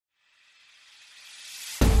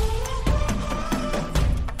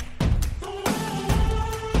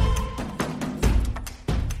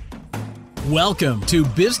Welcome to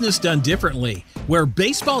Business Done Differently, where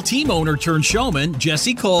baseball team owner turned showman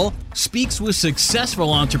Jesse Cole speaks with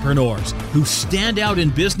successful entrepreneurs who stand out in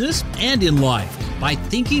business and in life by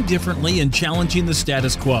thinking differently and challenging the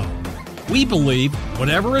status quo. We believe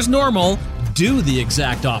whatever is normal, do the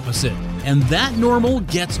exact opposite, and that normal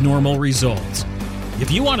gets normal results.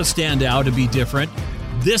 If you want to stand out and be different,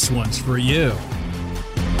 this one's for you.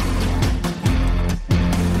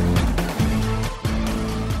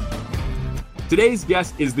 Today's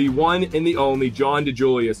guest is the one and the only John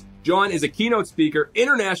DeJulius. John is a keynote speaker,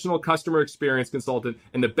 international customer experience consultant,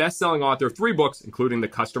 and the best-selling author of 3 books, including The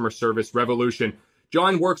Customer Service Revolution.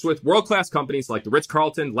 John works with world-class companies like the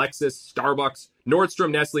Ritz-Carlton, Lexus, Starbucks,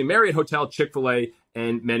 Nordstrom, Nestle, Marriott Hotel, Chick-fil-A,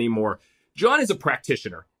 and many more. John is a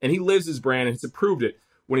practitioner, and he lives his brand and has improved it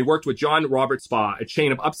when he worked with John Roberts Spa, a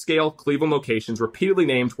chain of upscale Cleveland locations repeatedly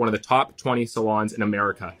named one of the top 20 salons in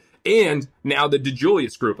America. And now the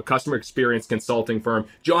DeJulius Group, a customer experience consulting firm.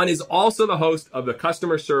 John is also the host of the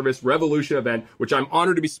Customer Service Revolution event, which I'm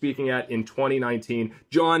honored to be speaking at in 2019.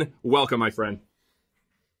 John, welcome, my friend.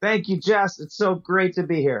 Thank you, Jess. It's so great to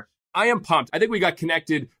be here. I am pumped. I think we got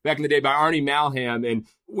connected back in the day by Arnie Malham, and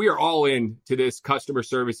we are all in to this customer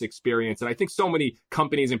service experience. And I think so many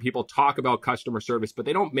companies and people talk about customer service, but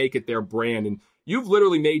they don't make it their brand. And you've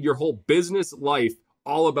literally made your whole business life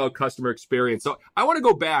all about customer experience. So I want to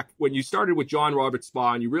go back when you started with John Roberts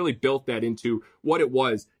Spa and you really built that into what it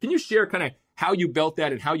was. Can you share kind of how you built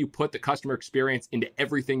that and how you put the customer experience into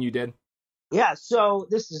everything you did? Yeah. So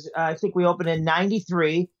this is, I think we opened in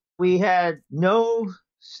 93. We had no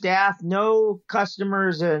staff, no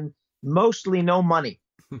customers, and mostly no money.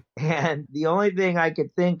 And the only thing I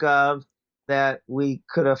could think of that we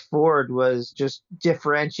could afford was just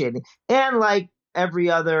differentiating. And like every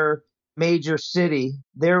other major city,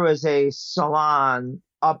 there was a salon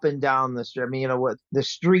up and down the street. I mean, what the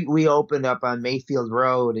street we opened up on Mayfield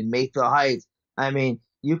Road in Mayfield Heights. I mean,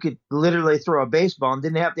 you could literally throw a baseball and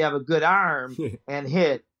didn't have to have a good arm and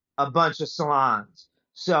hit a bunch of salons.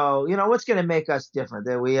 So, what's going to make us different?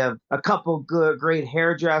 That we have a couple great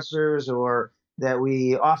hairdressers, or that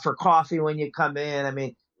we offer coffee when you come in. I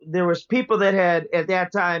mean, there was people that had at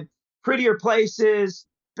that time prettier places,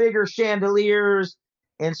 bigger chandeliers.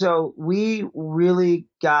 And so we really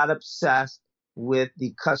got obsessed with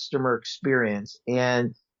the customer experience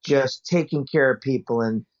and just taking care of people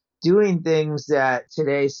and doing things that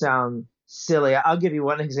today sound silly. I'll give you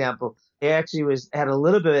one example. It actually had a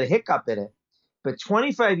little bit of a hiccup in it. But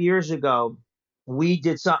 25 years ago, we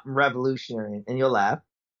did something revolutionary, and you'll laugh.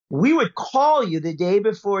 We would call you the day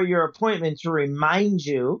before your appointment to remind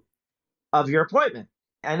you of your appointment.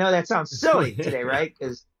 I know that sounds silly today, right?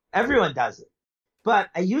 Because everyone does it. But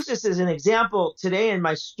I use this as an example today in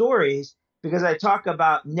my stories because I talk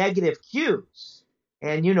about negative cues.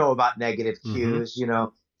 And you know about negative cues,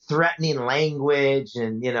 threatening language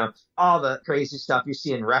and, all the crazy stuff you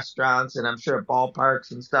see in restaurants and I'm sure at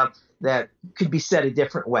ballparks and stuff that could be said a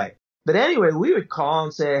different way. But anyway, we would call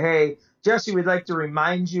and say, hey, Jesse, we'd like to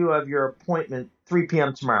remind you of your appointment 3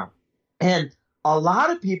 p.m. tomorrow. And a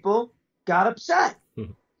lot of people got upset.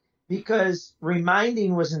 Because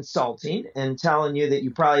reminding was insulting and telling you that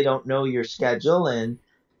you probably don't know your schedule. And,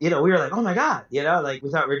 we were like, oh, my God, we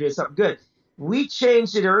thought we were doing something good. We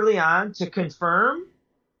changed it early on to confirm,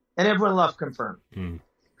 and everyone loved confirm.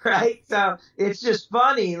 Right? So it's just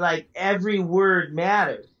funny, like every word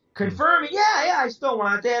matters. Confirming, yeah, I still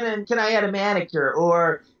want that. And can I add a manicure?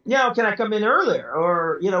 Or, can I come in earlier?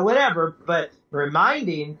 Or, whatever. But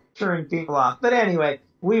reminding turned people off. But anyway,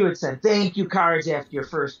 we would send thank you cards after your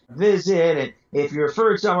first visit. And if you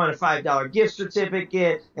referred someone, a $5 gift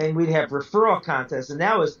certificate, and we'd have referral contests. And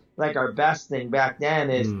that was like our best thing back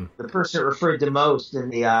then is the person that referred the most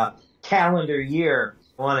in the calendar year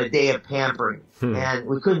on a day of pampering. And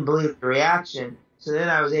we couldn't believe the reaction. So then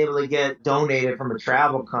I was able to get donated from a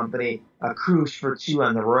travel company, a cruise for 2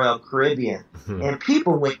 on the Royal Caribbean. And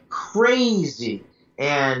people went crazy.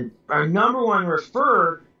 And our number one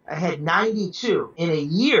referred had 92 in a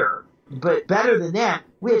year. But better than that,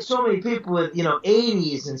 we had so many people with,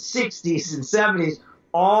 80s and 60s and 70s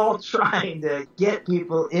all trying to get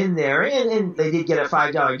people in there. And they did get a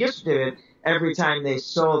 $5 gift certificate every time they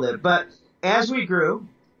sold it. But as we grew,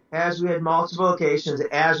 as we had multiple locations,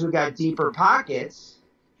 as we got deeper pockets,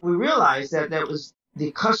 we realized that was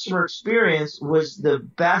the customer experience was the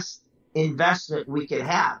best investment we could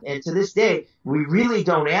have. And to this day, we really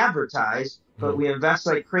don't advertise, but we invest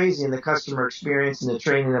like crazy in the customer experience and the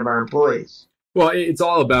training of our employees. Well, it's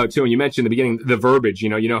all about, too, and you mentioned in the beginning, the verbiage, you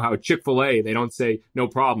know how Chick-fil-A, they don't say, no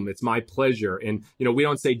problem, it's my pleasure. And, we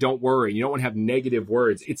don't say, don't worry. You don't want to have negative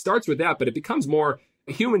words. It starts with that, but it becomes more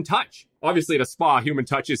human touch. Obviously at a spa, human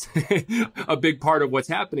touch is a big part of what's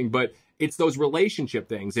happening, but it's those relationship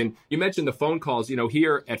things. And you mentioned the phone calls.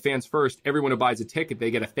 Here at Fans First, everyone who buys a ticket,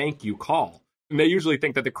 they get a thank you call. And they usually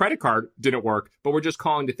think that the credit card didn't work, but we're just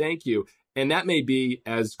calling to thank you. And that may be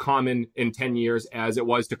as common in 10 years as it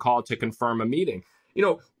was to call to confirm a meeting.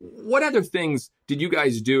 What other things did you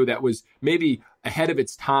guys do that was maybe ahead of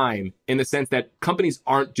its time in the sense that companies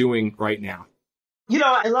aren't doing right now?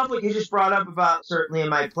 I love what you just brought up about certainly in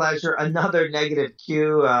my pleasure. Another negative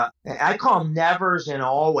cue. I call them nevers and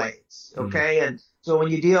always. Okay. Mm-hmm. And so when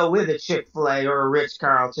you deal with a Chick-fil-A or a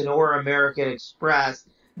Ritz-Carlton or American Express,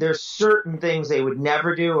 there's certain things they would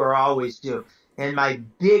never do or always do. And my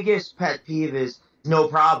biggest pet peeve is no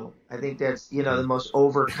problem. I think that's, the most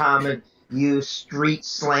overcommon used street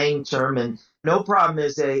slang term. And no problem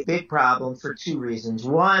is a big problem for two reasons.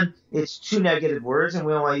 One, it's two negative words, and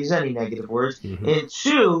we don't want to use any negative words. Mm-hmm. And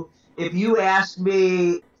two, if you ask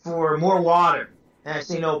me for more water, and I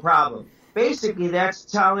say no problem, basically that's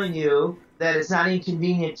telling you that it's not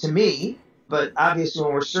inconvenient to me, but obviously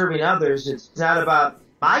when we're serving others, it's not about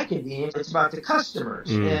my convenience, it's about the customers.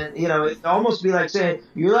 Mm. And, it'd almost be like saying,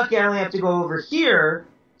 you're lucky I only have to go over here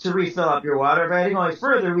to refill up your water. If I had to go any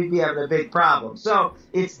further, we'd be having a big problem. So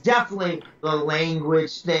it's definitely the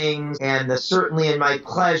language things and certainly in my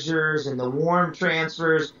pleasures and the warm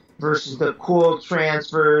transfers versus the cold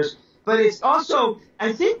transfers. But it's also,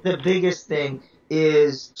 I think the biggest thing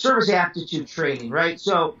is service aptitude training, right?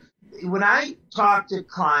 So when I talk to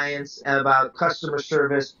clients about customer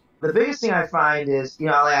service, the biggest thing I find is,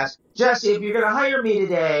 I'll ask, Jesse, if you're going to hire me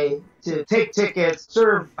today to take tickets,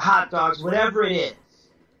 serve hot dogs, whatever it is,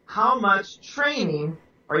 how much training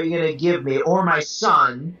are you going to give me or my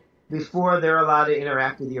son before they're allowed to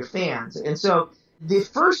interact with your fans? And so the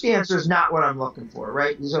first answer is not what I'm looking for,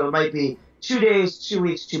 right? So it might be 2 days, 2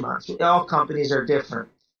 weeks, 2 months. All companies are different.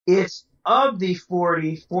 It's of the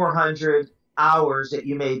 400 hours that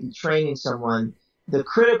you may be training someone, the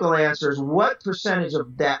critical answer is what percentage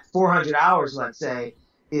of that 400 hours, let's say,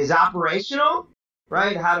 is operational,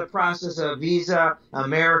 right? How to process a Visa,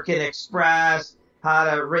 American Express, how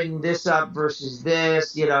to ring this up versus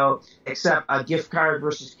this, accept a gift card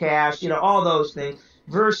versus cash, all those things.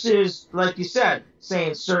 Versus, like you said,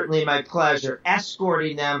 saying certainly my pleasure,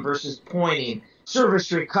 escorting them versus pointing,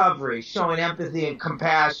 service recovery, showing empathy and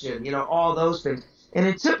compassion, all those things. And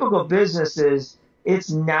in typical businesses,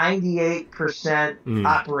 it's 98%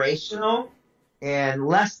 operational and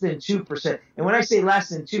less than 2%. And when I say less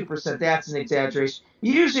than 2%, that's an exaggeration.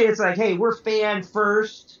 Usually it's like, hey, we're fan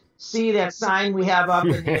first. See that sign we have up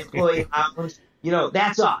in the employee lounge?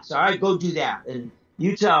 That's us. All right, go do that. And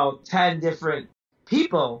you tell 10 different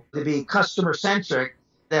people to be customer centric.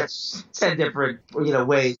 That's 10 different,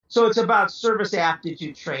 ways. So it's about service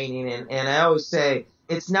aptitude training. And I always say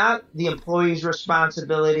it's not the employee's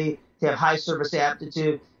responsibility to have high service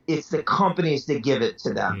aptitude. It's the companies that give it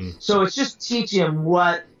to them. So it's just teaching them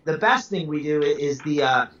what the best thing we do is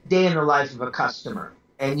the day in the life of a customer.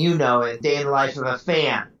 And day in the life of a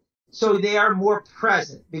fan. So they are more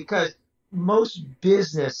present because most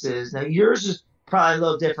businesses, now yours is probably a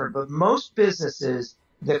little different, but most businesses,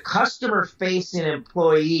 the customer-facing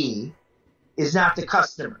employee is not the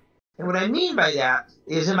customer. And what I mean by that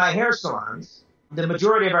is in my hair salons, the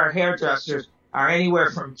majority of our hairdressers are anywhere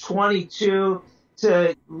from 22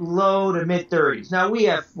 to low to mid-30s. Now, we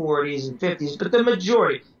have 40s and 50s, but the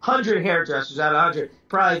majority, 100 hairdressers out of 100,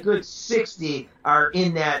 probably a good 60 are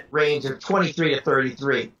in that range of 23 to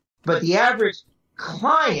 33. But the average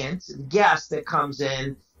client, guest that comes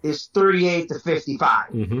in, is 38 to 55.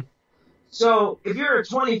 Mm-hmm. So if you're a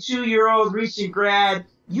 22-year-old recent grad,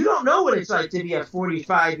 you don't know what it's like to be a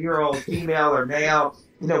 45-year-old female or male.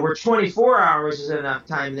 Where 24 hours is enough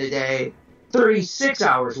time in the day, 36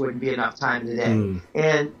 hours wouldn't be enough time in the day.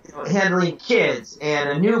 And handling kids and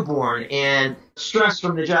a newborn and stress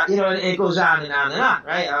from the job, and it goes on and on and on,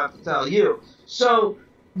 right? I'll have to tell you. So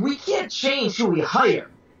we can't change who we hire.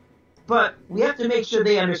 But we have to make sure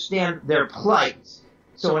they understand their plight.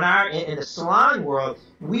 So in the salon world,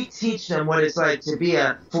 we teach them what it's like to be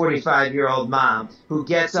a 45-year-old mom who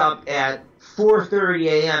gets up at 4:30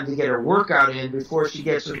 a.m. to get her workout in before she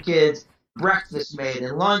gets her kids breakfast made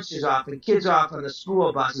and lunch is off and kids off on the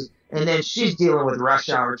school buses. And then she's dealing with rush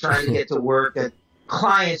hour trying to get to work and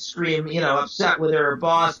clients scream, upset with her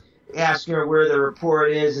boss, asking her where the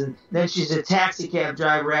report is. And then she's a taxi cab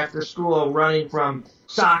driver after school running from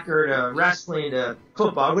soccer to wrestling to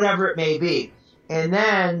football, whatever it may be. And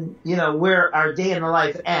then, where our day in the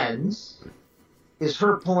life ends is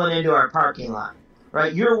her pulling into our parking lot,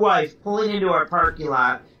 right? Your wife pulling into our parking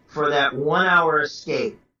lot for that 1 hour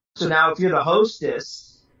escape. So now if you're the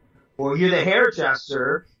hostess or you're the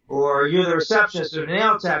hairdresser or you're the receptionist or the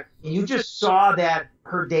nail tech, and you just saw that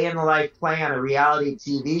her day in the life play on a reality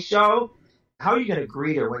TV show, how are you going to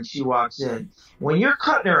greet her when she walks in? When you're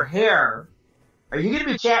cutting her hair, are you going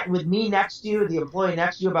to be chatting with me next to you, the employee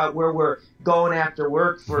next to you, about where we're going after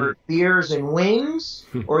work for beers and wings?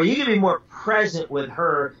 Or are you going to be more present with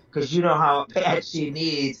her because you know how bad she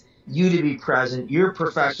needs you to be present, your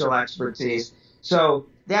professional expertise? So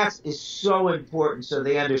that is so important so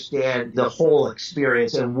they understand the whole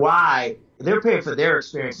experience and why they're paying for their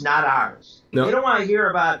experience, not ours. No. They don't want to hear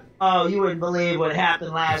about, oh, you wouldn't believe what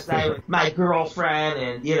happened last night with my girlfriend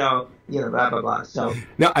and, blah, blah, blah. So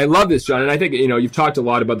now I love this, John. And I think, you've talked a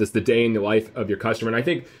lot about this, the day in the life of your customer. And I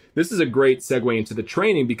think this is a great segue into the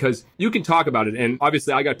training because you can talk about it. And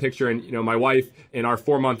obviously I got a picture and, my wife and our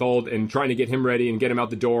 4-month-old and trying to get him ready and get him out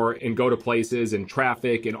the door and go to places and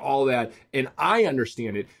traffic and all that. And I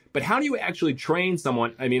understand it. But how do you actually train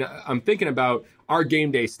someone? I mean, I'm thinking about our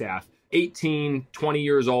game day staff, 18, 20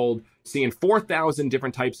 years old, seeing 4,000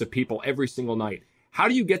 different types of people every single night. How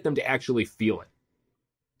do you get them to actually feel it?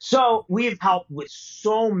 So we've helped with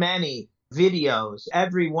so many videos.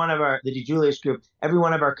 Every one of the DeJulius Group, every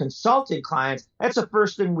one of our consulting clients, that's the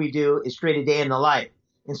first thing we do is create a day in the life.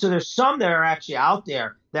 And so there's some that are actually out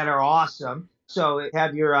there that are awesome. So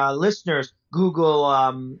have your listeners Google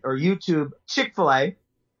or YouTube Chick-fil-A.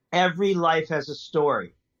 Every life has a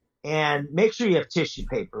story. And make sure you have tissue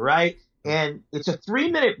paper, right? And it's a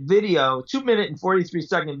 3-minute video, 2-minute and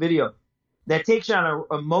 43-second video that takes you on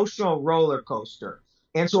an emotional roller coaster.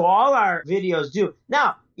 And so all our videos do.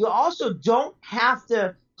 Now, you also don't have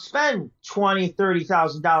to spend $20,000,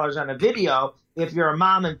 $30,000 on a video if you're a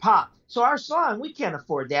mom and pop. So our salon, we can't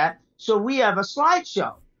afford that. So we have a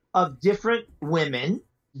slideshow of different women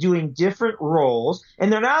doing different roles.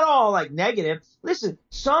 And they're not all like negative. Listen,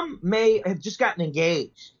 some may have just gotten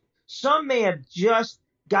engaged. Some may have just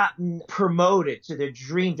gotten promoted to their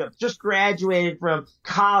dream job, just graduated from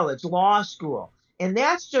college, law school. And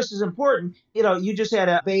that's just as important. You just had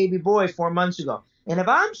a baby boy 4 months ago. And if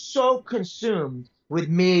I'm so consumed with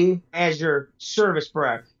me as your service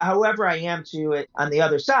provider, however I am to you on the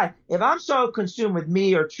other side, if I'm so consumed with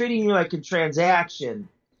me or treating you like a transaction,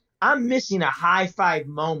 I'm missing a high five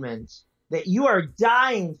moment that you are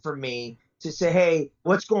dying for me to say, hey,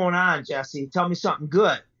 what's going on, Jesse? Tell me something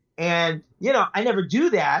good. And, I never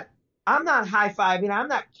do that. I'm not high-fiving. I'm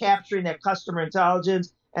not capturing that customer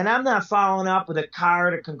intelligence. And I'm not following up with a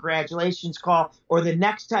card, a congratulations call, or the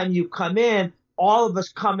next time you come in, all of us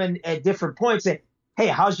come in at different points and, hey,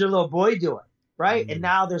 how's your little boy doing? Right? Mm-hmm. And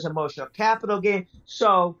now there's emotional capital gain.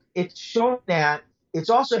 So it's showing that. It's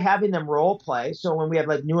also having them role play. So when we have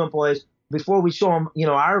like new employees, before we show them,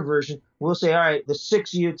 our version, we'll say, all right, the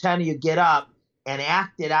 6 of you, 10 of you get up and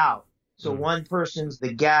act it out. So one person's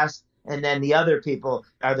the guest, and then the other people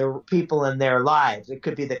are the people in their lives. It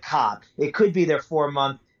could be the cop. It could be their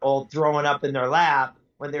 4-month-old throwing up in their lap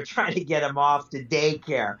when they're trying to get them off to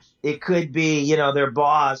daycare. It could be, their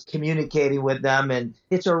boss communicating with them. And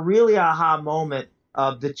it's a really aha moment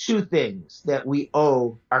of the two things that we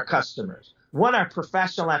owe our customers. One, our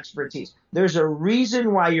professional expertise. There's a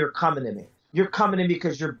reason why you're coming to me. You're coming in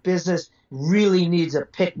because your business really needs a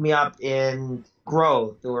pick-me-up in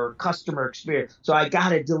growth or customer experience. So I got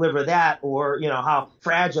to deliver that, or, how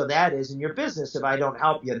fragile that is in your business if I don't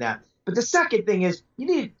help you in that. But the second thing is you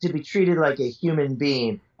need to be treated like a human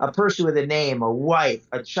being, a person with a name, a wife,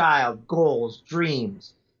 a child, goals,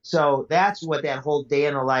 dreams. So that's what that whole day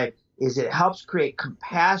in the life is. It helps create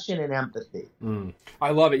compassion and empathy. I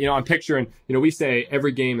love it. I'm picturing, we say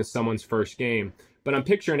every game is someone's first game, but I'm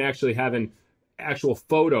picturing actually having actual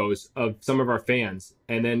photos of some of our fans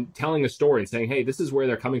and then telling a story and saying, hey, this is where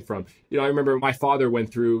they're coming from. I remember my father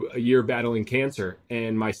went through a year battling cancer,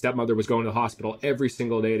 and my stepmother was going to the hospital every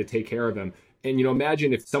single day to take care of him. And,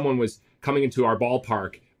 imagine if someone was coming into our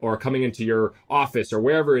ballpark or coming into your office or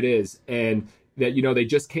wherever it is, and that, they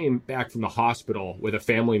just came back from the hospital with a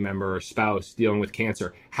family member or spouse dealing with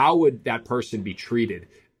cancer. How would that person be treated?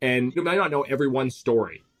 And you might not know everyone's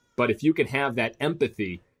story, but if you can have that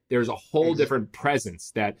empathy, there's a whole different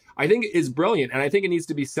presence that I think is brilliant. And I think it needs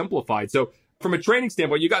to be simplified. So from a training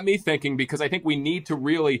standpoint, you got me thinking, because I think we need to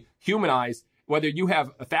really humanize, whether you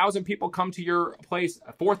have 1,000 people come to your place,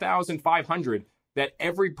 4,500, that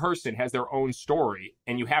every person has their own story.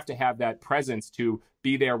 And you have to have that presence to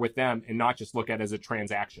be there with them and not just look at it as a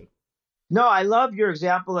transaction. No, I love your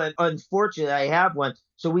example. And unfortunately, I have one.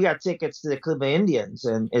 So we got tickets to the Cleveland Indians,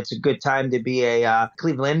 and it's a good time to be a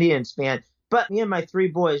Cleveland Indians fan. But me and my three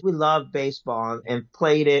boys, we love baseball and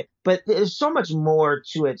played it, but there's so much more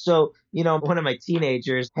to it. So, one of my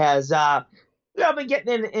teenagers has, been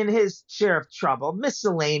getting in his share of trouble,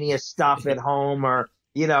 miscellaneous stuff at home or,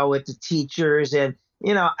 with the teachers. And,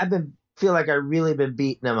 feel like I really been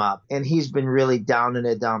beating him up, and he's been really down in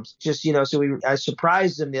the dumps. Just, so I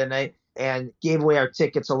surprised him the other night and gave away our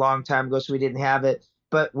tickets a long time ago, so we didn't have it.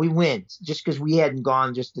 But we went just because we hadn't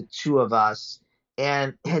gone, just the two of us,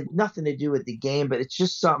 and it had nothing to do with the game, but it's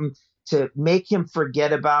just something to make him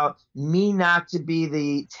forget about me, not to be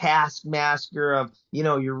the taskmaster of,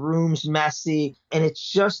 your room's messy. And it's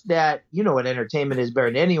just that, what entertainment is better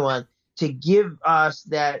than anyone, to give us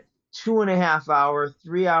that 2.5 hour,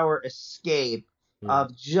 3 hour escape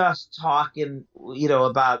of just talking,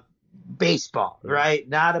 about baseball, right?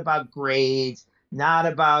 Not about grades, not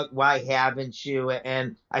about why haven't you.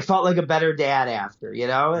 And I felt like a better dad after,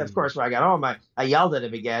 Of course, when I got home, I yelled at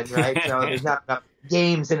him again, right? So there's not enough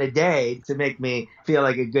games in a day to make me feel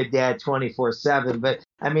like a good dad 24/7. But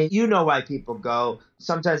I mean, why people go.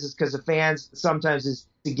 Sometimes it's because of fans. Sometimes it's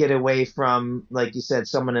to get away from, like you said,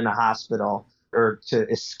 someone in a hospital, or to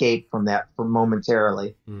escape from that for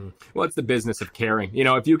momentarily. Well, it's the business of caring.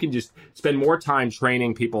 If you can just spend more time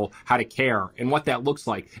training people how to care and what that looks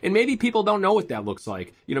like. And maybe people don't know what that looks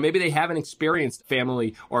like. Maybe they haven't experienced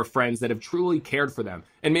family or friends that have truly cared for them.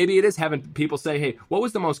 And maybe it is having people say, hey, what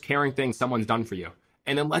was the most caring thing someone's done for you?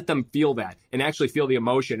 And then let them feel that and actually feel the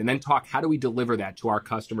emotion, and then talk, how do we deliver that to our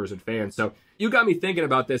customers and fans? So you got me thinking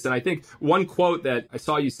about this. And I think one quote that I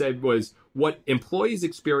saw you said was, what employees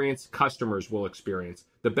experience, customers will experience.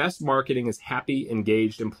 The best marketing is happy,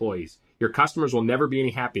 engaged employees. Your customers will never be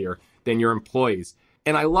any happier than your employees.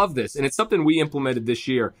 And I love this. And it's something we implemented this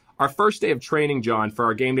year. Our first day of training, John, for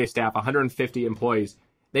our game day staff, 150 employees,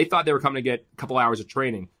 they thought they were coming to get a couple hours of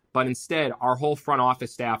training. But instead, our whole front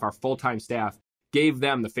office staff, our full-time staff, gave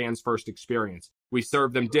them the fans first experience. We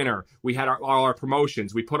served them dinner. We had all our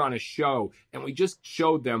promotions. We put on a show, and we just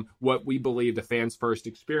showed them what we believe the fans first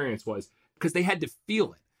experience was, because they had to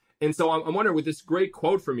feel it. And so I'm wondering, with this great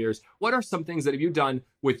quote from yours, what are some things that have you done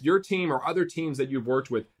with your team or other teams that you've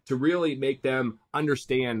worked with to really make them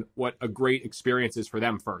understand what a great experience is for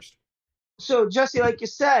them first? So, Jesse, like you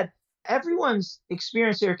said, everyone's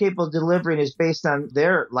experience they're capable of delivering is based on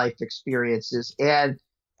their life experiences. And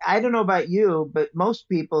I don't know about you, but most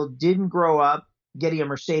people didn't grow up getting a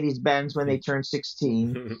Mercedes-Benz when they turned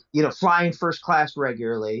 16, flying first class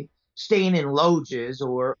regularly, staying in loges,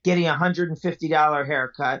 or getting a $150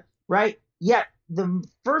 haircut, right? Yet the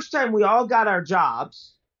first time we all got our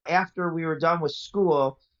jobs after we were done with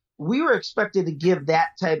school, we were expected to give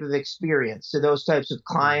that type of experience to those types of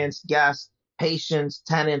clients, guests, patients,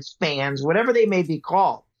 tenants, fans, whatever they may be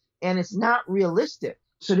called. And it's not realistic.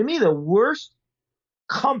 So to me, the worst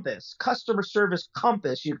customer service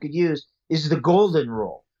compass you could use is the golden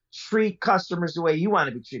rule. Treat customers the way you want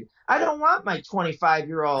to be treated. I don't want my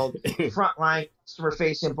 25-year-old frontline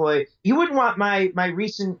customer-facing employee. You wouldn't want my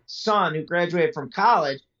recent son who graduated from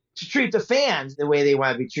college to treat the fans the way they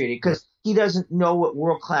want to be treated, because he doesn't know what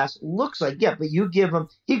world-class looks like. Yeah, but you give him,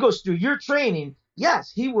 he goes through your training.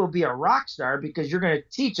 Yes, he will be a rock star because you're going to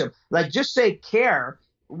teach him. Like, just say care.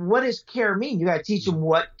 What does care mean? You got to teach them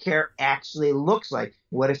what care actually looks like,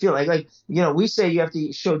 what it feels like. Like, we say you have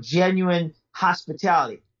to show genuine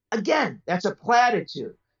hospitality. Again, that's a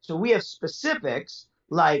platitude. So we have specifics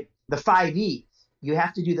like the 5 E's. You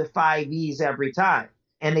have to do the 5 E's every time.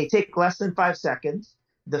 And they take less than 5 seconds.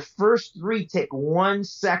 The first 3 take 1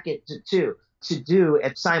 second to do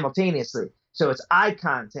it simultaneously. So it's eye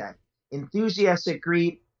contact, enthusiastic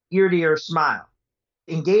greet, ear-to-ear smile.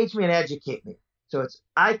 Engage me and educate me. So it's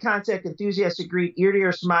eye contact, enthusiastic greet,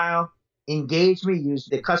 ear-to-ear smile, engage me, use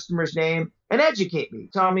the customer's name, and educate me.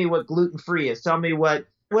 Tell me what gluten-free is. Tell me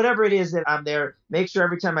whatever it is that I'm there. Make sure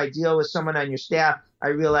every time I deal with someone on your staff, I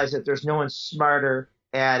realize that there's no one smarter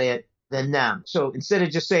at it than them. So instead of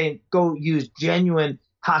just saying, go use genuine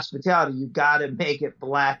hospitality, you got to make it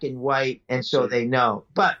black and white, and so they know.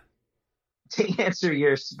 But to answer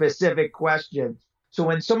your specific question, so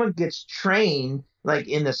when someone gets trained, like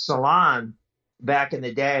in the salon, back in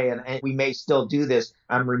the day, and we may still do this,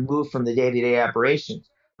 I'm removed from the day-to-day operations.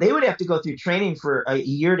 They would have to go through training for a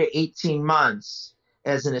year to 18 months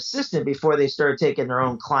as an assistant before they started taking their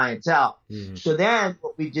own clientele. So then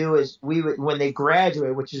what we do is when they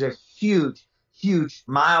graduate, which is a huge, huge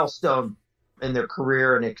milestone in their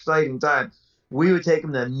career and exciting time, we would take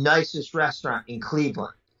them to the nicest restaurant in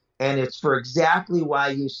Cleveland. And it's for exactly why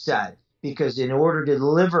you said, because in order to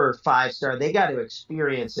deliver 5-star, they got to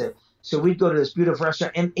experience it. So we'd go to this beautiful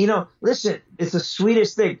restaurant and, listen, it's the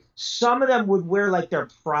sweetest thing. Some of them would wear like their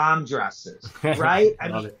prom dresses, right? I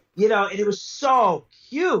mean, and it was so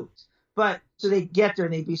cute. But so they'd get there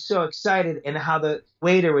and they'd be so excited, and how the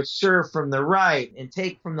waiter would serve from the right and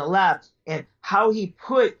take from the left, and how he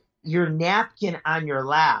put your napkin on your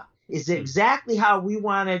lap is exactly how we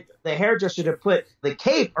wanted the hairdresser to put the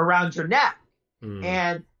cape around your neck.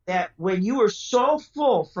 And that when you were so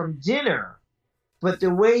full from dinner, but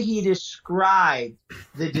the way he described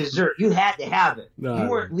the dessert, you had to have it. You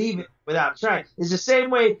weren't leaving without trying. It's the same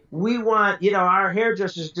way we want, our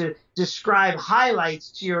hairdressers to describe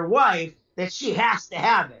highlights to your wife, that she has to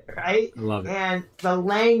have it, right? I love it. And the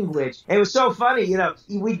language. It was so funny,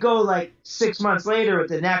 we'd go like 6 months later with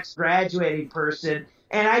the next graduating person,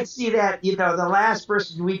 and I'd see that, the last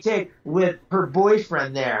person we take with her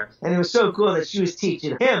boyfriend there. And it was so cool that she was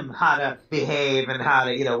teaching him how to behave and how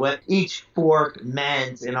to, what each fork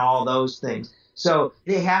meant and all those things. So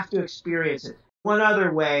they have to experience it. One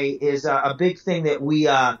other way is a big thing that we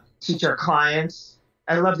teach our clients.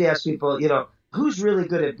 I love to ask people, who's really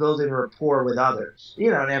good at building rapport with others?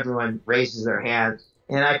 And everyone raises their hand.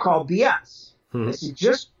 And I call BS. I say,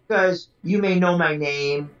 just because you may know my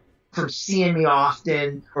name from seeing me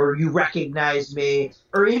often, or you recognize me,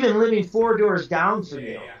 or even living 4 doors down from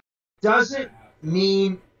you, doesn't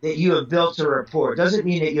mean that you have built a rapport. Doesn't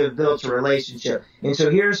mean that you have built a relationship. And so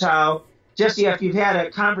here's how, Jesse, if you've had a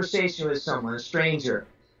conversation with someone, a stranger,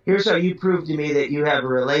 here's how you prove to me that you have a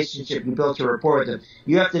relationship, you built a rapport with them.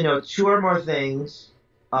 You have to know 2 or more things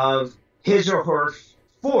of his or her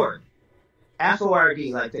Ford.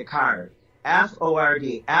 F-O-R-D, like the card.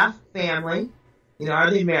 F-O-R-D. F, family.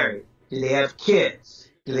 Are they married? Do they have kids?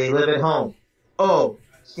 Do they live at home? O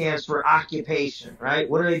stands for occupation, right?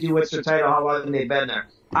 What do they do? What's their title? How long have they been there?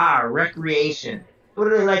 R, recreation. What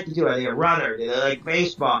do they like to do? Are they a runner? Do they like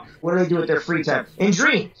baseball? What do they do with their free time? And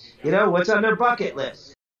dreams. What's on their bucket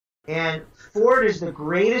list? And Ford is the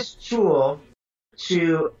greatest tool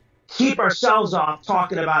to keep ourselves off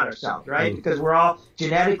talking about ourselves, right? Because we're all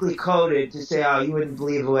genetically coded to say, oh, you wouldn't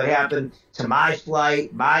believe what happened to my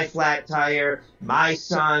flight, my flat tire, my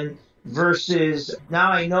son, versus now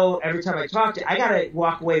I know every time I talk to you, I got to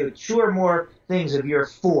walk away with 2 or more things of your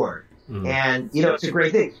Ford. And, it's a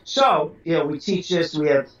great thing. So, we teach this.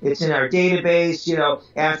 It's in our database.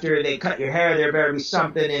 After they cut your hair, there better be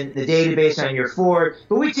something in the database on your Ford.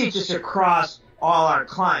 But we teach this across all our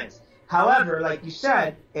clients. However, like you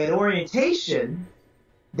said, at orientation,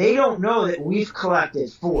 they don't know that we've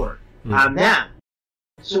collected Ford on them.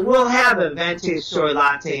 So we'll have a vintage soy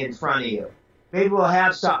latte in front of you. Maybe we'll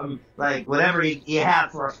have something like whatever you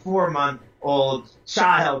have for a 4-month-old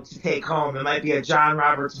child to take home. It might be a John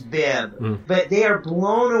Roberts bib. But they are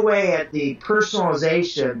blown away at the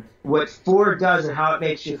personalization, what Ford does and how it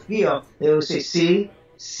makes you feel. They will say, see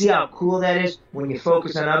how cool that is when you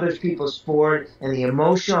focus on other people's Ford and the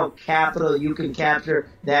emotional capital you can capture,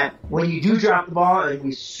 that when you do drop the ball, and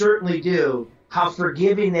we certainly do, how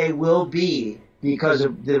forgiving they will be because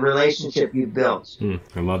of the relationship you built.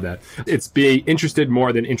 I love that. It's be interested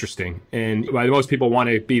more than interesting. And most people want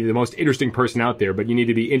to be the most interesting person out there, but you need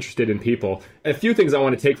to be interested in people. A few things I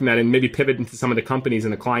want to take from that and maybe pivot into some of the companies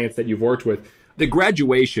and the clients that you've worked with. The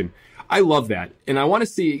graduation, I love that. And I want to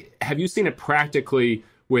see, have you seen it practically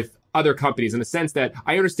with other companies, in the sense that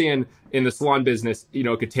I understand in the salon business,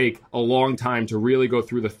 it could take a long time to really go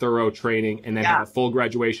through the thorough training and then have a full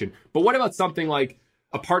graduation. But what about something like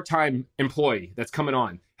a part-time employee that's coming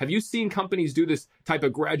on? Have you seen companies do this type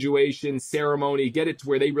of graduation ceremony, get it to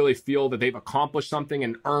where they really feel that they've accomplished something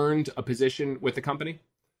and earned a position with the company?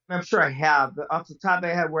 I'm sure I have, but off the top of my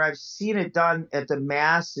head, where I've seen it done at the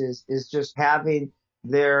masses is just having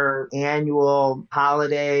their annual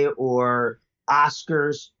holiday or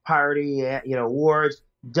Oscars party, awards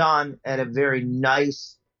done at a very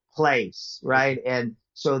nice place, right? And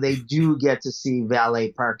so they do get to see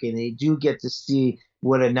valet parking. They do get to see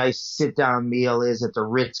what a nice sit-down meal is at the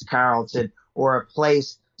Ritz-Carlton or a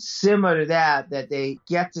place similar to that they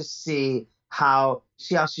get to see how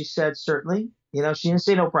she said, certainly. She didn't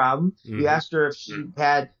say no problem. You asked her if she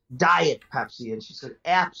had Diet Pepsi, and she said,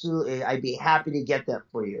 absolutely, I'd be happy to get that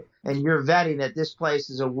for you. And you're vetting that this place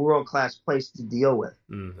is a world-class place to deal with.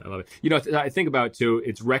 I love it. I think about, too,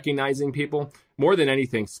 it's recognizing people more than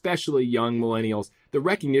anything, especially young millennials. The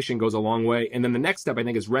recognition goes a long way. And then the next step, I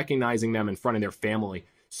think, is recognizing them in front of their family.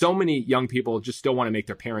 So many young people just still want to make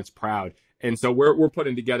their parents proud. And so we're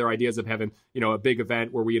putting together ideas of having, a big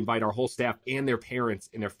event where we invite our whole staff and their parents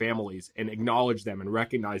and their families and acknowledge them and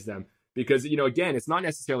recognize them. Because, again, it's not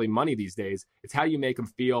necessarily money these days. It's how you make them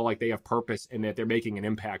feel like they have purpose and that they're making an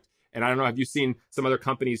impact. And I don't know, have you seen some other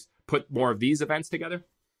companies put more of these events together?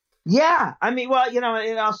 Yeah. I mean, well,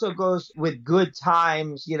 it also goes with good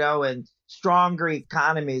times, and stronger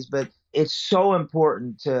economies, but it's so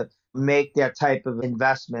important to make that type of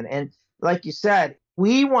investment. And like you said,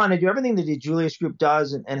 we want to do everything that the Julius Group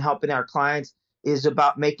does and helping our clients is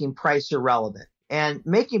about making price irrelevant. And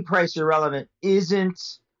making price irrelevant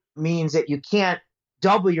means that you can't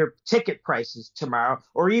double your ticket prices tomorrow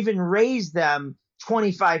or even raise them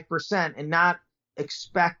 25% and not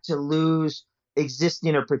expect to lose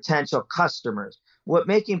existing or potential customers. What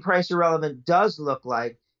making price irrelevant does look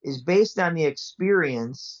like is based on the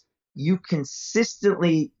experience you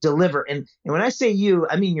consistently deliver. And when I say you,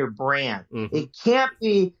 I mean your brand. Mm-hmm. It can't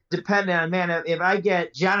be dependent on, man, if I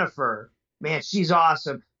get Jennifer, man, she's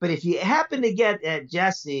awesome. But if you happen to get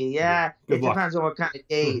Jesse, it depends on what kind of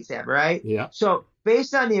day you have, right? Yeah. So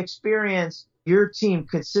based on the experience your team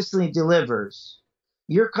consistently delivers,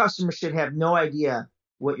 your customer should have no idea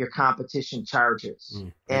what your competition charges.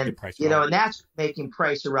 And that's making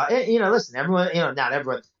price irrelevant. Listen, everyone, not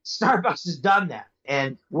everyone, Starbucks has done that.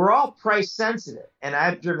 And we're all price sensitive. And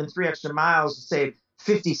I've driven 3 extra miles to save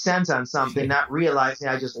 50 cents on something, not realizing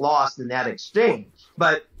I just lost in that exchange.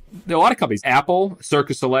 But there are a lot of companies, Apple, Cirque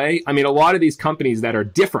du Soleil. I mean, a lot of these companies that are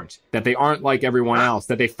different, that they aren't like everyone else,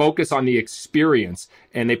 that they focus on the experience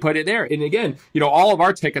and they put it there. And again, all of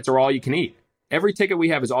our tickets are all you can eat. Every ticket we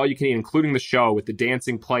have is all you can eat, including the show with the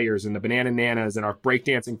dancing players and the banana nanas and our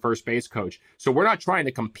breakdancing first base coach. So we're not trying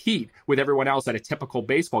to compete with everyone else at a typical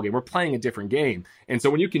baseball game. We're playing a different game. And so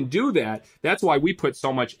when you can do that, that's why we put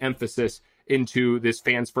so much emphasis into this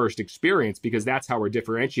fans first experience, because that's how we're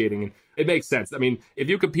differentiating. And it makes sense. I mean, if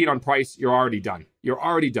you compete on price, you're already done. You're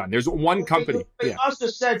already done. There's one company. You also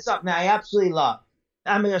said something I absolutely love.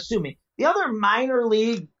 I'm assuming the other minor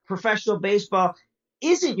league professional baseball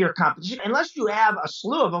isn't your competition unless you have a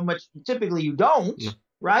slew of them, which typically you don't,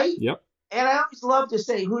 right? Yep. And I always love to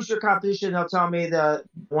say, who's your competition? They'll tell me the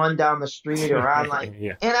one down the street or online.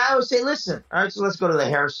 Yeah. And I always say, listen, all right, so let's go to the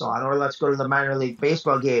hair salon or let's go to the minor league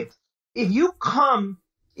baseball game. If you come,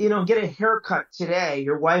 get a haircut today,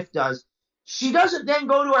 your wife does, she doesn't then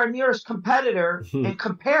go to our nearest competitor and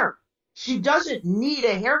compare. She doesn't need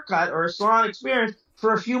a haircut or a salon experience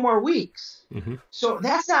for a few more weeks. Mm-hmm. So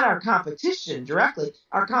that's not our competition directly.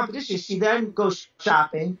 Our competition, she then goes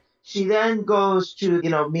shopping. She then goes to,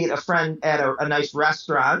 meet a friend at a nice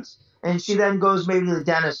restaurant. And she then goes maybe to the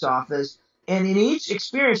dentist's office. And in each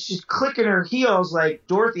experience, she's clicking her heels like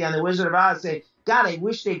Dorothy on The Wizard of Oz saying, God, I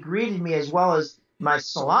wish they greeted me as well as my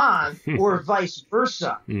salon or vice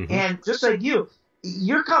versa. Mm-hmm. And just like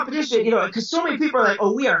your competition, because so many people are like,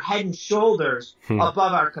 oh, we are head and shoulders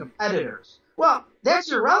above our competitors. Well,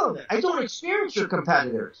 that's irrelevant. I don't experience your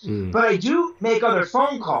competitors, but I do make other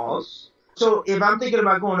phone calls. So if I'm thinking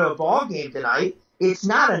about going to a ball game tonight, it's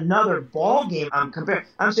not another ball game I'm comparing.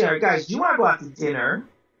 I'm saying, all right, guys, do you want to go out to dinner?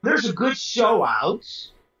 There's a good show out,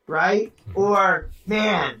 right? Or,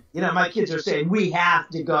 man, my kids are saying we have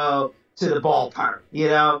to go to the ballpark,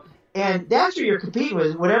 And that's what you're competing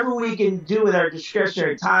with, whatever we can do with our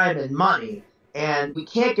discretionary time and money. And we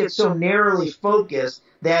can't get so narrowly focused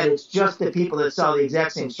that it's just the people that sell the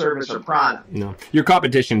exact same service or product. No, your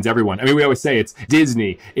competition's everyone. I mean, we always say it's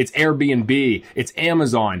Disney, it's Airbnb, it's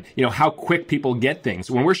Amazon, how quick people get things.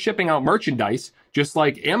 When we're shipping out merchandise, just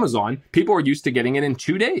like Amazon, people are used to getting it in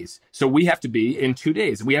 2 days. So we have to be in 2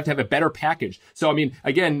 days. We have to have a better package. So, I mean,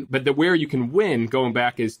 again, but where you can win going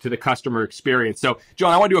back is to the customer experience. So,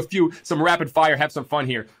 John, I want to do some rapid fire, have some fun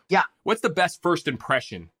here. Yeah. What's the best first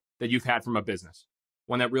impression that you've had from a business?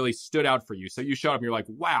 One that really stood out for you. So you showed up and you're like,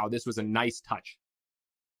 wow, this was a nice touch.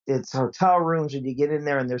 It's hotel rooms when you get in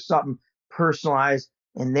there and there's something personalized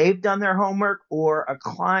and they've done their homework, or a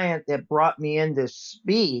client that brought me in to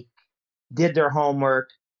speak did their homework,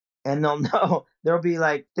 and they'll know there'll be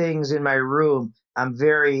like things in my room. I'm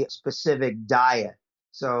very specific diet.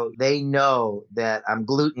 So they know that I'm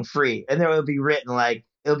gluten free, and there will be written like,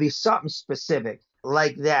 it'll be something specific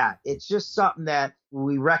like that. It's just something that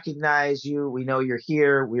we recognize you. We know you're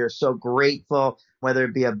here. We are so grateful, whether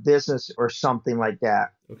it be a business or something like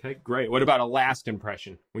that. Okay, great. What about a last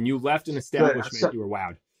impression? When you left an establishment, you were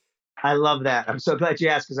wowed. I love that. I'm so glad you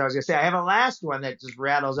asked, because I was going to say, I have a last one that just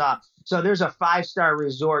rattles off. So there's a 5-star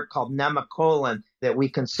resort called Nemacolin that we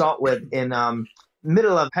consult with in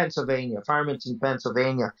middle of Pennsylvania, Farmington,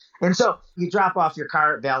 Pennsylvania. And so you drop off your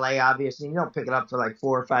car at valet, obviously, and you don't pick it up for like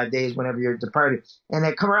 4 or 5 days whenever you're departing. And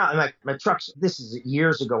they come around, and my truck's, this is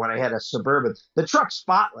years ago when I had a Suburban, the truck's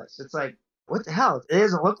spotless. It's like, what the hell? It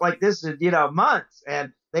doesn't look like this in, months.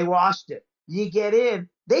 And they washed it. You get in,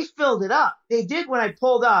 they filled it up. They did when I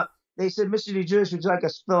pulled up. they said, Mr. DeJulius, would you like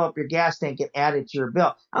us to fill up your gas tank and add it to your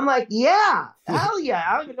bill? I'm like, yeah, hell yeah.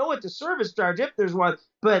 I don't even know what the service charge, if there's one,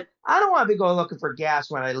 but I don't want to be going looking for gas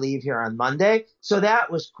when I leave here on Monday. So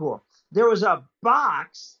that was cool. There was a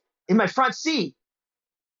box in my front seat,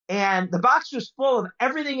 and the box was full of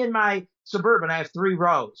everything in my Suburban. I have 3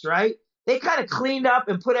 rows, right? They kind of cleaned up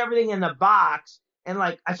and put everything in the box. And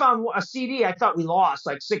like, I found a CD I thought we lost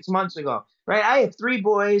like 6 months ago, right? I had 3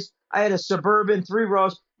 boys. I had a Suburban, 3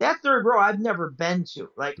 rows. That 3rd row I've never been to.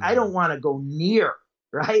 Like, I don't want to go near,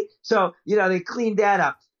 right? So, they cleaned that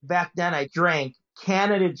up. Back then I drank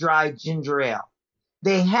Canada Dry ginger ale.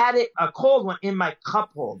 They had it, a cold one, in my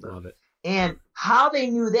cup holder. Love it. And how they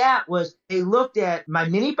knew that was they looked at my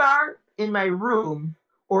mini bar in my room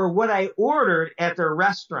or what I ordered at their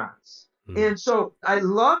restaurants. And so I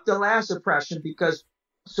love the last impression because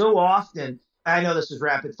so often, I know this is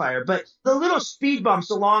rapid fire, but the little speed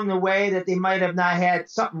bumps along the way that they might have not had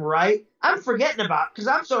something right, I'm forgetting about because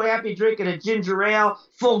I'm so happy drinking a ginger ale,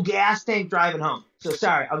 full gas tank, driving home. So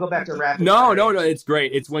sorry, I'll go back to rapid fire. No, it's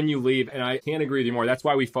great. It's when you leave, and I can't agree with you more. That's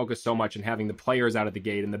why we focus so much on having the players out of the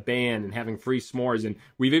gate and the band and having free s'mores. And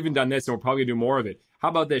we've even done this, and we'll probably do more of it. How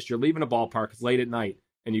about this? You're leaving a ballpark, it's late at night,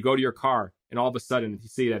 and you go to your car, and all of a sudden you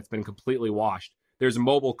see that it's been completely washed. There's a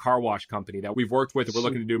mobile car wash company that we've worked with and we're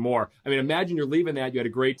looking to do more. I mean, imagine you're leaving that, you had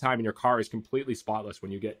a great time, and your car is completely spotless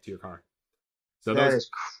when you get to your car. So that is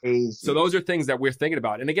crazy. So those are things that we're thinking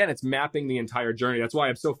about. And again, it's mapping the entire journey. That's why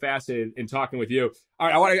I'm so fascinated in talking with you. All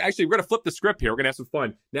right, we're going to flip the script here. We're going to have some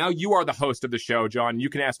fun. Now you are the host of the show, John. You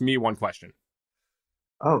can ask me one question.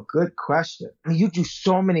 Oh, good question. I mean, you do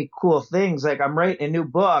so many cool things. Like, I'm writing a new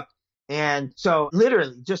book. And so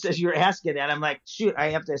literally, just as you're asking that, I'm like, shoot, I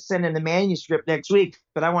have to send in the manuscript next week,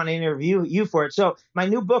 but I want to interview you for it. So my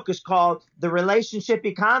new book is called The Relationship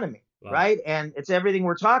Economy, right? And it's everything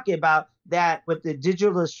we're talking about, that with the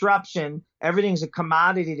digital disruption, everything's a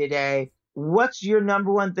commodity today. What's your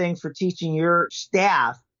number one thing for teaching your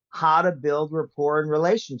staff how to build rapport and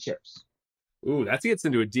relationships? Ooh, that gets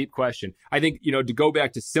into a deep question. I think, to go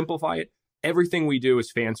back to simplify it, everything we do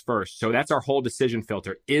is fans first. So that's our whole decision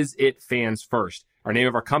filter. Is it fans first? Our name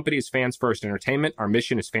of our company is Fans First Entertainment. Our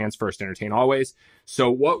mission is Fans First Entertain Always. So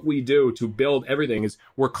what we do to build everything is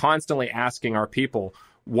we're constantly asking our people,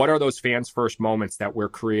 what are those fans first moments that we're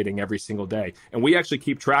creating every single day? And we actually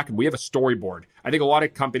keep track of, we have a storyboard. I think a lot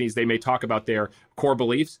of companies, they may talk about their core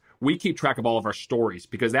beliefs. We keep track of all of our stories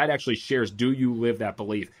because that actually shares, do you live that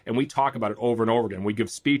belief? And we talk about it over and over again. We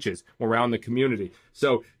give speeches around the community.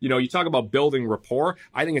 So, you talk about building rapport.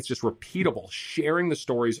 I think it's just repeatable, sharing the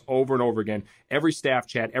stories over and over again. Every staff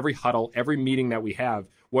chat, every huddle, every meeting that we have,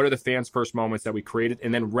 what are the fans first moments that we created?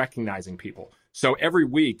 And then recognizing people. So every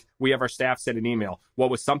week we have our staff send an email. What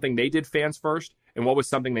was something they did fans first? And what was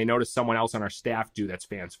something they noticed someone else on our staff do that's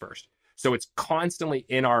fans first? So it's constantly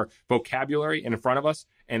in our vocabulary and in front of us.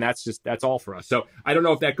 And that's all for us. So I don't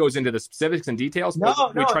know if that goes into the specifics and details. No,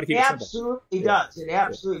 we try to keep it absolutely does. It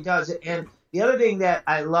absolutely does. And the other thing that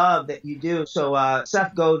I love that you do, so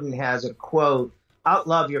Seth Godin has a quote,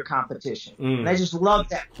 outlove your competition. And I just love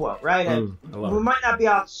that quote, right? And we might not be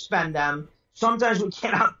able to spend them. Sometimes we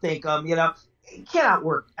can't outthink them, You can't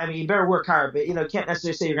outwork. I mean, you better work hard, but, can't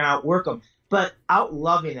necessarily say you're going to outwork them, but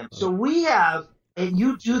outloving them. So we have, and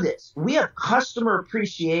you do this, we have customer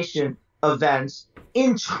appreciation events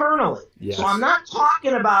internally. Yes. So I'm not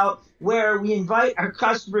talking about where we invite our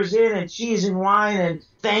customers in and cheese and wine and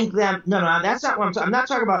thank them. No, that's not what I'm talking. I'm not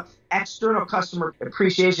talking about external customer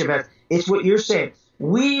appreciation events. It's what you're saying.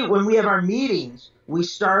 When we have our meetings, we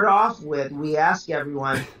start off with, we ask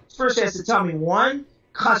everyone, first has to tell me one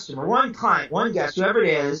customer, one client, one guest, whoever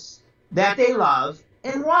it is, that they love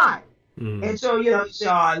and why. And so, you say,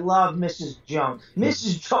 oh, I love Mrs. Jones.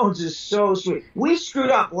 Mrs. Jones is so sweet. We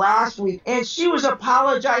screwed up last week, and she was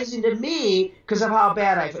apologizing to me because of how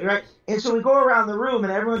bad I felt, right? And so we go around the room,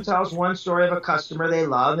 and everyone tells one story of a customer they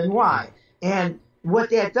love and why. And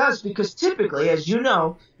what that does, because typically, as you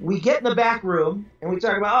know, we get in the back room and we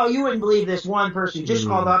talk about, oh, you wouldn't believe this one person who just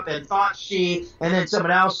called up and thought and then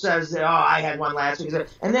someone else says, oh, I had one last week.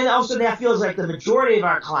 And then also that feels like the majority of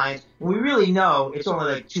our clients, we really know it's only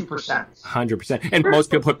like 2%. 100%. And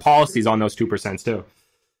most people put policies on those 2% too,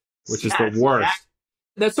 which is the worst.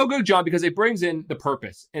 That's so good, John, because it brings in the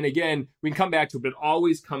purpose. And again, we can come back to it, but it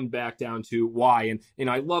always comes back down to why. And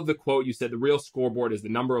I love the quote you said, the real scoreboard is the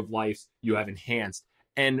number of lives you have enhanced.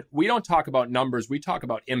 And we don't talk about numbers. We talk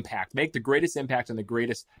about impact. Make the greatest impact on the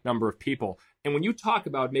greatest number of people. And when you talk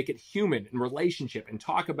about make it human and relationship and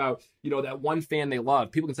talk about, that one fan they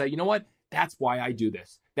love, people can say, you know what? That's why I do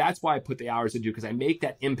this. That's why I put the hours to do, because I make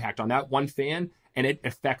that impact on that one fan and it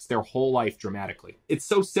affects their whole life dramatically. It's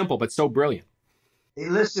so simple, but so brilliant. Hey,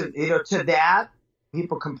 listen, to that,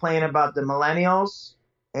 people complain about the millennials.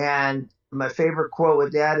 And my favorite quote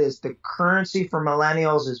with that is the currency for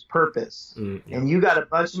millennials is purpose. Yeah. And you got a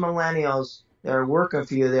bunch of millennials that are working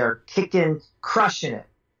for you. They're kicking, crushing it.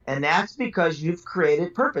 And that's because you've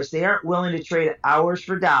created purpose. They aren't willing to trade hours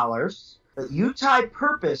for dollars. But you tie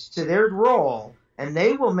purpose to their role, and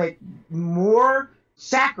they will make more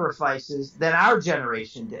sacrifices than our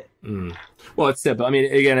generation did. Well, it's simple. I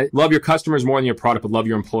mean, again, love your customers more than your product, but love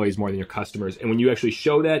your employees more than your customers. And when you actually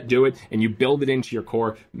show that, do it, and you build it into your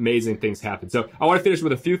core, amazing things happen. So I want to finish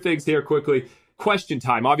with a few things here quickly. Question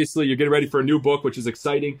time. Obviously, you're getting ready for a new book, which is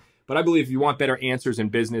exciting. But I believe if you want better answers in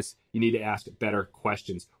business, you need to ask better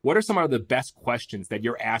questions. What are some of the best questions that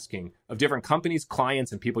you're asking of different companies,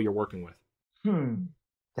 clients, and people you're working with?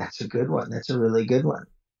 That's a good one. That's a really good one.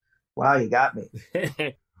 Wow, you got me.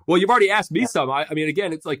 Well, you've already asked me some. I mean,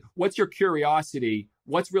 again, it's like, what's your curiosity?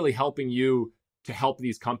 What's really helping you to help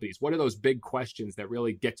these companies? What are those big questions that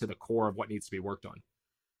really get to the core of what needs to be worked on?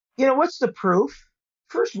 What's the proof?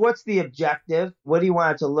 First, what's the objective? What do you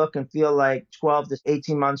want it to look and feel like 12 to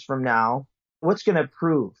 18 months from now? What's going to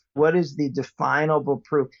prove? What is the definable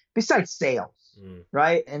proof besides sales,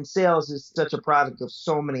 right? And sales is such a product of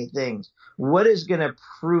so many things. What is going to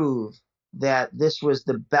prove that this was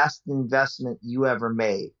the best investment you ever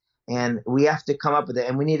made? And we have to come up with it.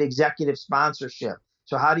 And we need executive sponsorship.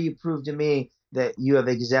 So how do you prove to me that you have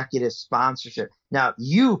executive sponsorship? Now,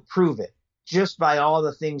 you prove it just by all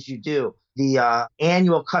the things you do. The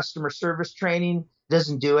annual customer service training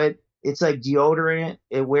doesn't do it. It's like deodorant.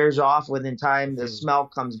 It wears off within time. The smell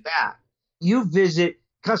comes back. You visit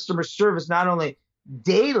customer service not only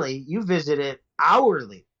daily, you visit it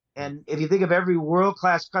hourly. And if you think of every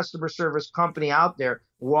world-class customer service company out there,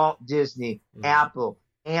 Walt Disney, Apple,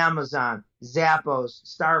 Amazon, Zappos,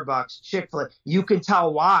 Starbucks, Chick-fil-A, you can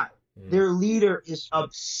tell why. Their leader is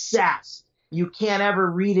obsessed. You can't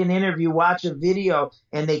ever read an interview, watch a video,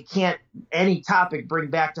 and they can't, any topic, bring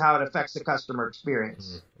back to how it affects the customer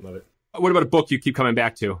experience. Love it. What about a book you keep coming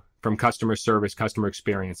back to from customer service, customer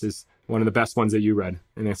experience? Is one of the best ones that you read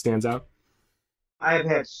and it stands out? I've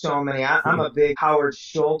had so many. I'm a big Howard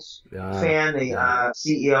Schultz fan, the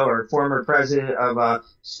CEO or former president of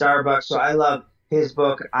Starbucks. So I love his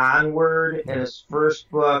book, Onward, and his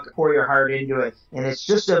first book, Pour Your Heart Into It. And it's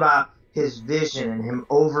just about his vision and him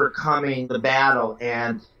overcoming the battle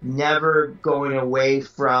and never going away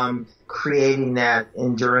from creating that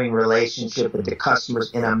enduring relationship with the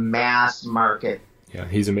customers in a mass market. Yeah,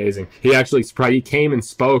 he's amazing. He came and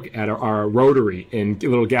spoke at our Rotary in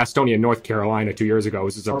little Gastonia, North Carolina 2 years ago. It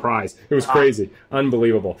was a surprise. It was crazy.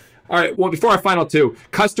 Unbelievable. All right, well, before our final two,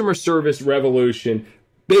 Customer Service Revolution,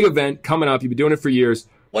 big event coming up. You've been doing it for years.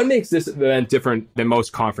 What makes this event different than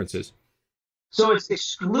most conferences? So it's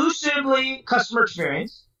exclusively customer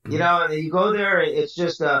experience. You go there, it's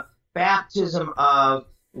just a baptism of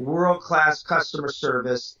world-class customer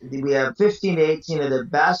service. We have 15 to 18 of the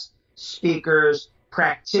best speakers,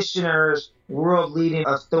 practitioners, world-leading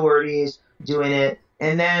authorities doing it.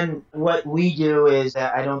 And then what we do is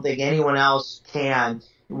that I don't think anyone else can.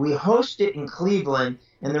 We host it in Cleveland.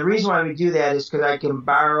 And the reason why we do that is because I can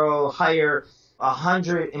hire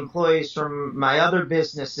 100 employees from my other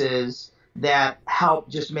businesses that help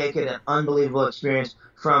just make it an unbelievable experience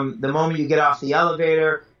from the moment you get off the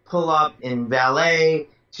elevator, pull up in valet,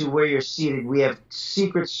 to where you're seated. We have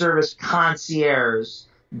Secret Service concierges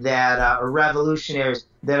that are revolutionaries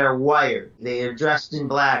that are wired. They are dressed in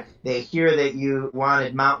black. They hear that you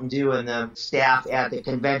wanted Mountain Dew and the staff at the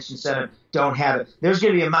convention center don't have it. There's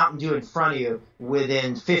going to be a Mountain Dew in front of you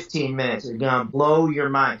within 15 minutes. It's going to blow your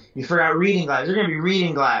mind. You forgot reading glasses. There's going to be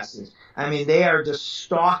reading glasses. I mean, they are just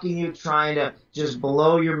stalking you, trying to just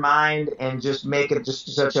blow your mind and just make it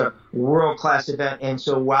just such a world-class event. And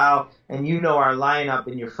so and you know our lineup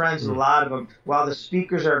and your friends, a lot of them, while the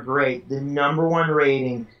speakers are great, the number one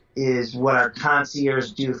rating is what our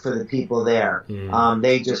concierges do for the people there.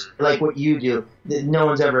 They just, like what you do, no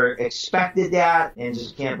one's ever expected that and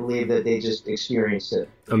just can't believe that they just experienced it.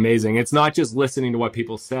 Amazing. It's not just listening to what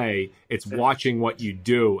people say, it's watching what you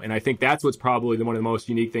do. And I think that's what's probably one of the most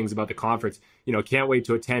unique things about the conference. Can't wait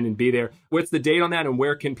to attend and be there. What's the date on that and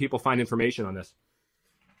where can people find information on this?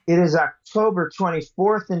 It is October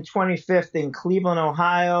 24th and 25th in Cleveland,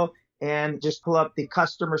 Ohio. And just pull up the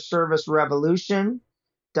Customer Service Revolution.com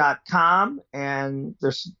and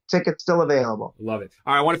there's tickets still available. Love it.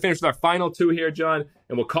 All right, I want to finish with our final two here, John,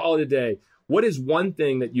 and we'll call it a day. What is one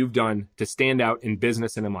thing that you've done to stand out in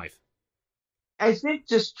business and in life? I think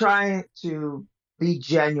just trying to be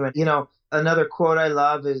genuine. Another quote I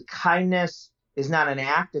love is kindness is not an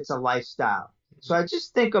act, it's a lifestyle. So I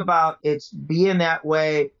just think about it's being that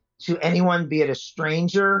way to anyone, be it a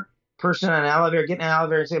stranger, person on an elevator, get in an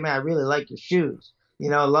elevator and say, man, I really like your shoes.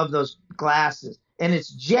 I love those glasses. And it's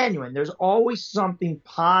genuine. There's always something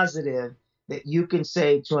positive that you can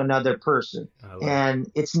say to another person. And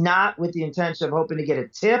it's not with the intention of hoping to get a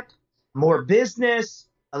tip, more business,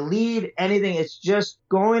 a lead, anything. It's just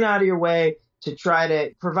going out of your way to try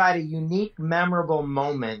to provide a unique, memorable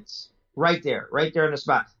moment right there on the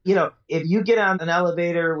spot. If you get on an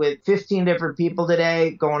elevator with 15 different people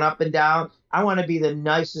today going up and down, I want to be the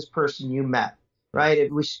nicest person you met, right?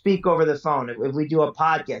 If we speak over the phone, if we do a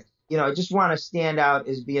podcast, I just want to stand out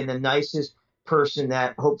as being the nicest person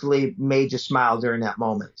that hopefully made you smile during that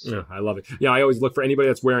moment. Yeah, I love it. Yeah, I always look for anybody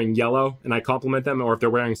that's wearing yellow and I compliment them, or if they're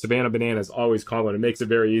wearing Savannah Bananas, always compliment. It makes it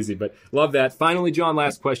very easy, but love that. Finally, John,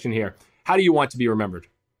 last question here. How do you want to be remembered?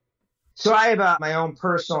 So I have my own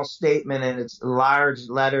personal statement, and it's large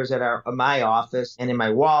letters at my office and in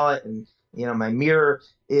my wallet and, my mirror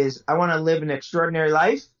is, I want to live an extraordinary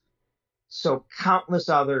life so countless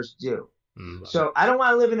others do. So I don't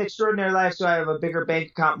want to live an extraordinary life so I have a bigger bank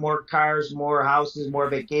account, more cars, more houses, more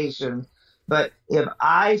vacation. But if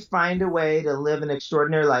I find a way to live an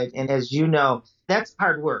extraordinary life, and as you know, that's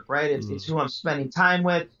hard work, right? It's who I'm spending time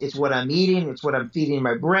with. It's what I'm eating. It's what I'm feeding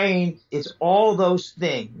my brain. It's all those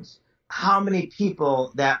things. How many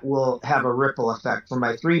people that will have a ripple effect, from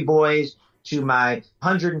my 3 boys to my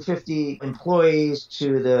 150 employees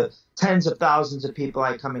to the tens of thousands of people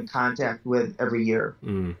I come in contact with every year.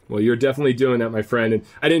 Well, you're definitely doing that, my friend. And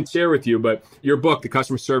I didn't share with you, but your book, The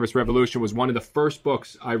Customer Service Revolution, was one of the first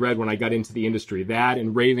books I read when I got into the industry. That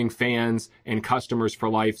and Raving Fans and Customers for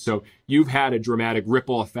Life. So you've had a dramatic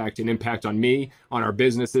ripple effect and impact on me, on our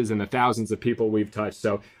businesses, and the thousands of people we've touched.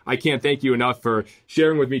 So I can't thank you enough for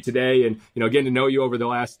sharing with me today and, getting to know you over the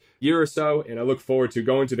last year or so. And I look forward to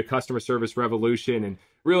going to the Customer Service Revolution and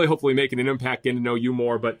really hopefully making an impact, getting to know you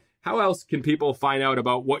more. But how else can people find out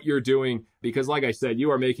about what you're doing? Because like I said,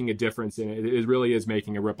 you are making a difference, and it really is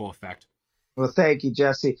making a ripple effect. Well, thank you,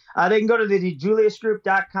 Jesse. They can go to the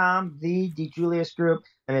DeJuliusGroup.com, the DeJulius Group,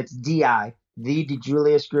 and it's DI, the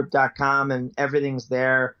DeJuliusGroup.com, and everything's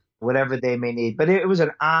there, whatever they may need. But it was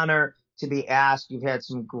an honor to be asked. You've had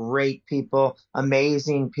some great people,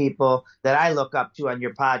 amazing people that I look up to on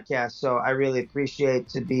your podcast. So I really appreciate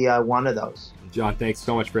to be one of those. John, thanks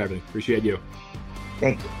so much for everything. Appreciate you.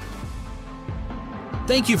 Thank you.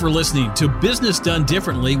 Thank you for listening to Business Done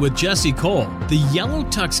Differently with Jesse Cole, the Yellow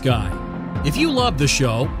Tux Guy. If you love the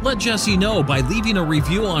show, let Jesse know by leaving a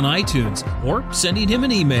review on iTunes or sending him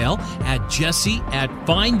an email at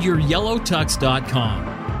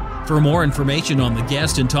jesse@findyouryellowtux.com. For more information on the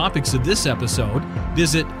guest and topics of this episode,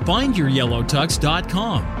 visit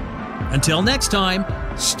findyouryellowtux.com. Until next time,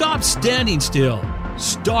 stop standing still.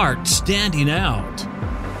 Start standing out.